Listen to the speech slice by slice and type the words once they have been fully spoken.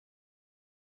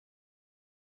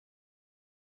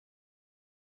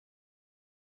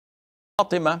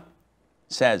Fatima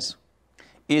says,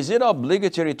 is it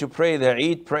obligatory to pray the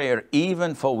Eid prayer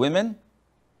even for women?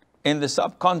 In the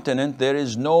subcontinent, there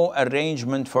is no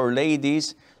arrangement for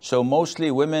ladies, so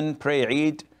mostly women pray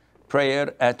Eid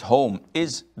prayer at home.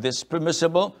 Is this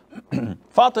permissible?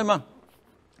 Fatima,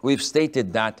 we've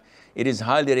stated that it is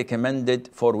highly recommended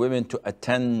for women to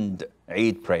attend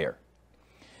Eid prayer.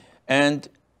 And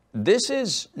this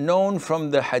is known from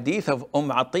the hadith of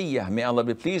Atiyah, may Allah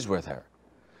be pleased with her,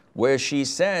 where she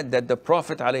said that the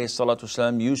Prophet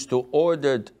ﷺ used to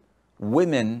order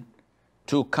women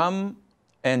to come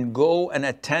and go and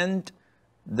attend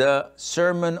the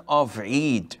sermon of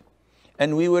Eid.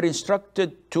 And we were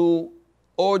instructed to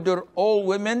order all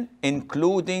women,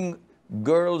 including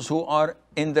girls who are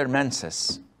in their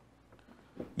menses.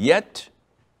 Yet,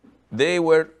 they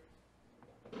were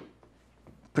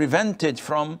prevented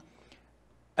from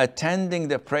attending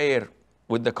the prayer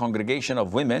with the congregation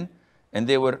of women, and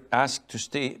they were asked to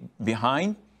stay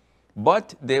behind,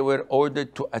 but they were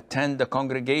ordered to attend the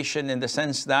congregation in the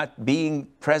sense that being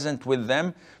present with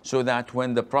them, so that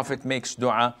when the Prophet makes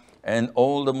dua and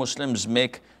all the Muslims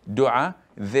make dua,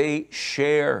 they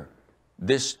share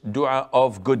this dua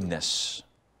of goodness.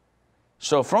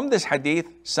 So from this hadith,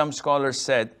 some scholars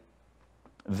said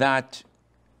that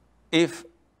if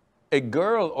a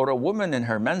girl or a woman in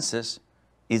her menses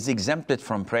is exempted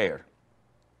from prayer,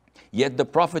 yet the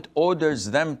Prophet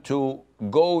orders them to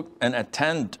go and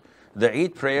attend the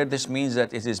Eid prayer, this means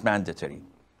that it is mandatory.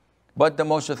 But the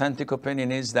most authentic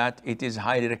opinion is that it is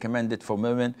highly recommended for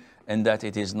women and that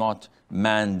it is not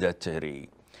mandatory.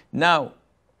 Now,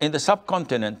 in the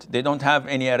subcontinent, they don't have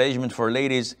any arrangement for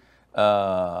ladies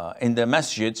in the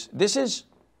masjids. This is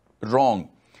wrong.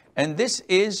 And this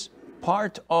is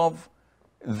part of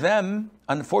them,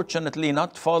 unfortunately,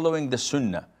 not following the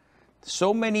sunnah.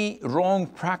 So many wrong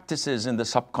practices in the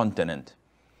subcontinent.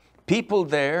 People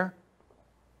there,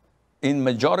 in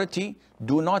majority,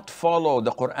 do not follow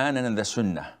the Quran and the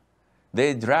Sunnah.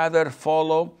 They'd rather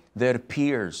follow their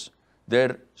peers,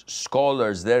 their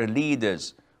scholars, their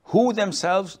leaders, who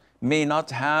themselves may not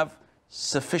have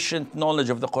sufficient knowledge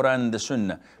of the Quran and the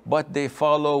Sunnah, but they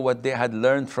follow what they had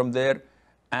learned from their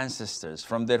ancestors,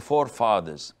 from their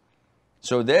forefathers.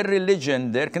 So their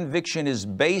religion, their conviction is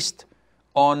based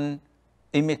on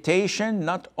imitation,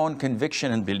 not on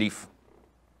conviction and belief.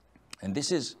 And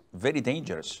this is very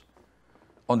dangerous.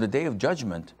 On the Day of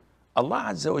Judgment, Allah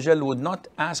Azza wa Jal would not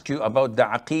ask you about the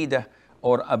aqeedah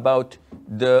or about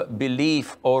the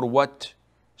belief or what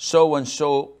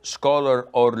so-and-so scholar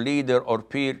or leader or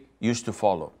peer used to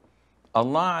follow.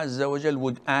 Allah Azza wa Jal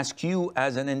would ask you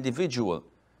as an individual,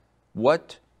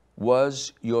 what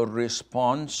was your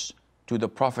response to the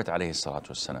Prophet alayhi salatu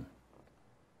wasalam?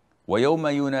 وَيَوْمَ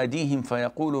يُنَادِيهِمْ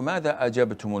فَيَقُولُ مَاذَا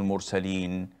أَجَبْتُمُ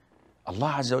الْمُرْسَلِينَ.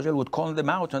 Allah Azza wa Jal would call them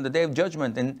out on the Day of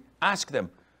Judgment and ask them,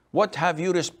 what have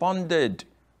you responded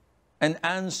and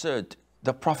answered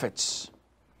the prophets?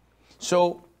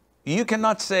 So you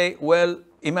cannot say, well,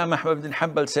 Imam Ahmad bin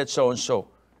Hanbal said so and so,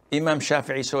 Imam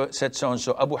Shafi'i said so and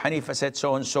so, Abu Hanifa said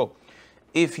so and so.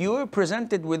 If you are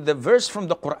presented with the verse from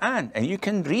the Quran and you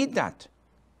can read that,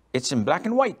 it's in black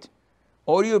and white,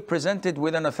 or you're presented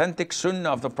with an authentic sunnah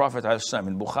of the Prophet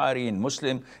in Bukhari, in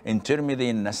Muslim, in Tirmidhi,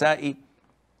 in Nasa'i,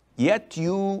 yet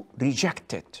you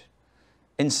reject it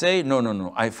and say,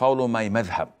 no, I follow my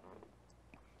madhab.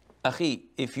 Akhi,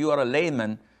 if you are a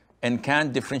layman and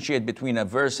can't differentiate between a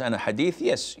verse and a hadith,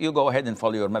 yes, you go ahead and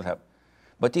follow your madhab.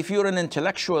 But if you're an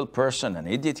intellectual person, an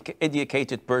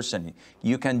educated person,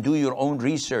 you can do your own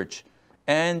research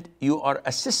and you are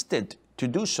assisted to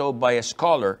do so by a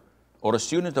scholar or a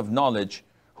student of knowledge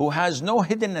who has no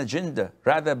hidden agenda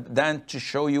rather than to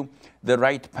show you the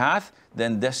right path,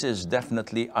 then this is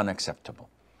definitely unacceptable.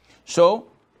 So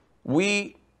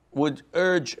we would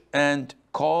urge and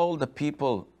call the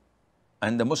people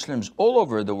and the Muslims all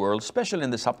over the world, especially in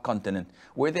the subcontinent,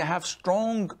 where they have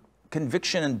strong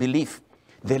conviction and belief.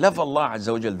 They love Allah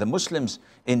Azza wa Jal. The Muslims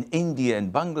in India,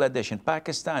 in Bangladesh, in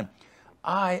Pakistan,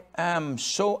 I am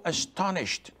so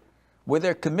astonished with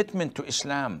their commitment to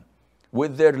Islam,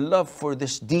 with their love for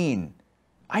this deen.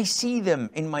 I see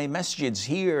them in my masjids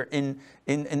here in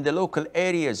the local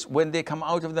areas when they come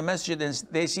out of the masjid and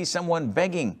they see someone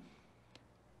begging.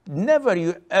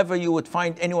 Never ever you would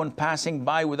find anyone passing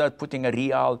by without putting a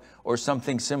riyal or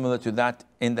something similar to that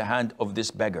in the hand of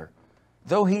this beggar.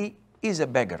 Though he is a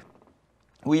beggar.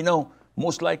 We know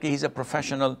most likely he's a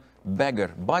professional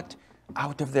beggar, but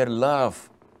out of their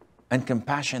love and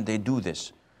compassion they do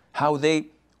this. How they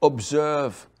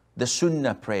observe the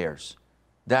sunnah prayers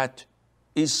that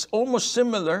is almost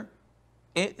similar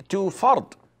to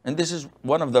fard. And this is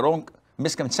one of the wrong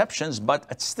misconceptions, but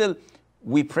it's still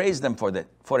we praise them for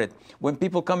it. When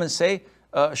people come and say,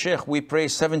 Sheikh, we pray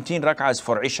 17 rak'ahs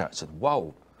for Isha. I said,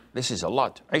 wow, this is a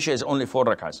lot. Isha is only 4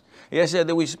 rak'ahs. Yes, yeah,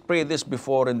 we pray this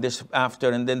before and this after,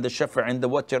 and then the shafa' and the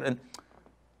watr.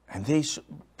 And they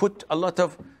put a lot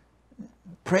of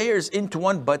prayers into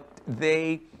one, but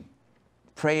they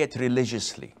pray it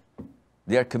religiously.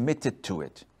 They are committed to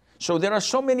it. So there are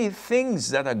so many things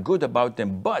that are good about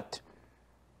them, but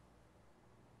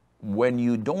when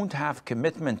you don't have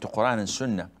commitment to Quran and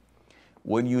Sunnah,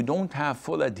 when you don't have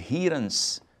full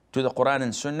adherence to the Quran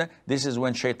and Sunnah, this is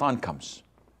when shaitan comes.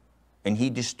 And he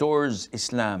distorts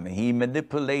Islam. He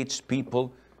manipulates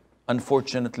people,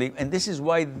 unfortunately. And this is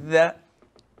why the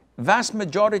vast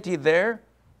majority there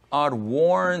are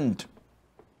warned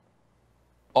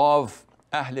of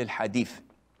Ahl al-Hadith,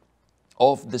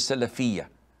 of the Salafiyah,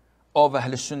 of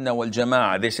Ahl Sunnah wal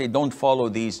Jama'ah. They say, don't follow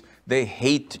these. They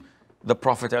hate the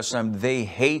Prophet ﷺ. They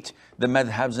hate the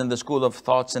madhabs and the school of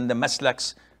thoughts and the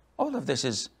maslaks. All of this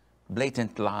is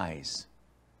blatant lies.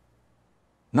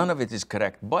 None of it is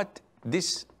correct. But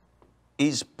this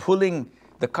is pulling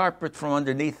the carpet from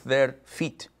underneath their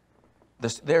feet.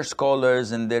 Their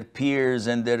scholars and their peers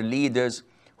and their leaders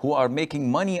who are making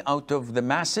money out of the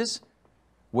masses,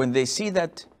 when they see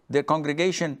that their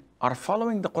congregation are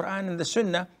following the Quran and the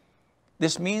Sunnah,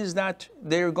 this means that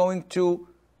they're going to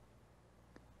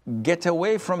get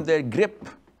away from their grip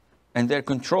and their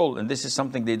control. And this is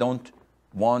something they don't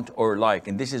want or like.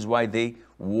 And this is why they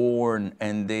warn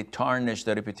and they tarnish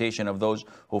the reputation of those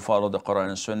who follow the Quran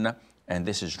and Sunnah. And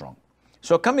this is wrong.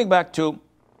 So coming back to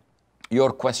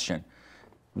your question,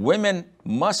 women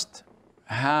must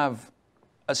have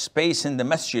a space in the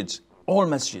masjids, all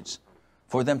masjids,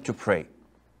 for them to pray.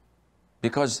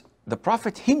 Because the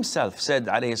Prophet himself said,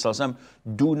 alayhi salam,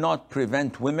 do not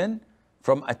prevent women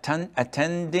from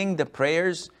attending the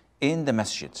prayers in the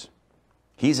masjids.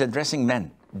 He's addressing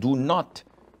men. Do not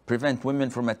prevent women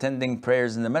from attending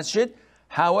prayers in the masjid.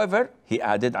 However, he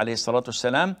added, alayhi salatu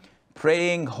salam,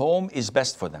 praying home is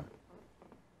best for them.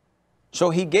 So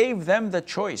he gave them the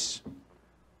choice.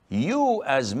 You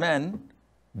as men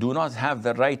do not have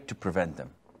the right to prevent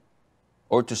them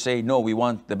or to say, no, we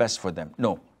want the best for them.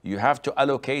 No, you have to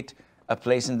allocate a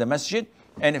place in the masjid.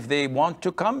 And if they want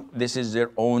to come, this is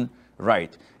their own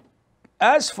right.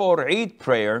 As for Eid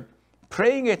prayer,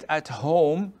 praying it at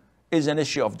home is an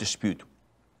issue of dispute.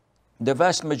 The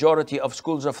vast majority of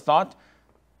schools of thought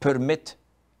permit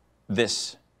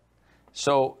this.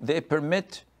 So they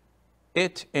permit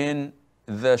it in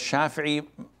the Shafi'i,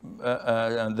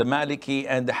 the Maliki,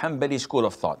 and the Hanbali school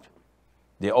of thought.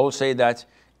 They all say that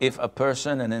if a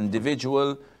person, an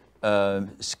individual,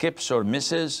 skips or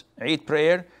misses Eid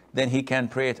prayer, then he can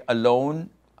pray it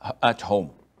alone at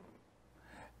home.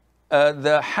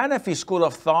 The Hanafi school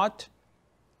of thought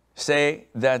say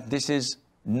that this is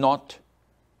not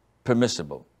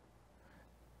permissible.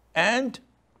 And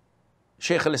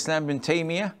Sheikh al-Islam bin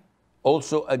Taymiyyah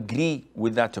also agree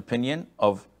with that opinion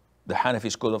of the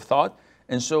Hanafi school of thought,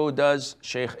 and so does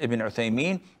Sheikh Ibn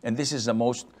Uthaymeen, and this is the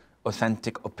most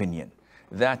authentic opinion,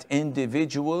 that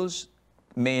individuals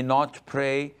may not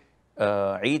pray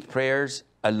Eid prayers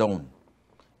alone.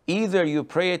 Either you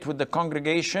pray it with the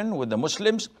congregation, with the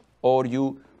Muslims, or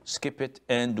you skip it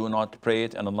and do not pray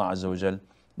it, and Allah Azza wa Jal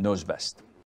knows best.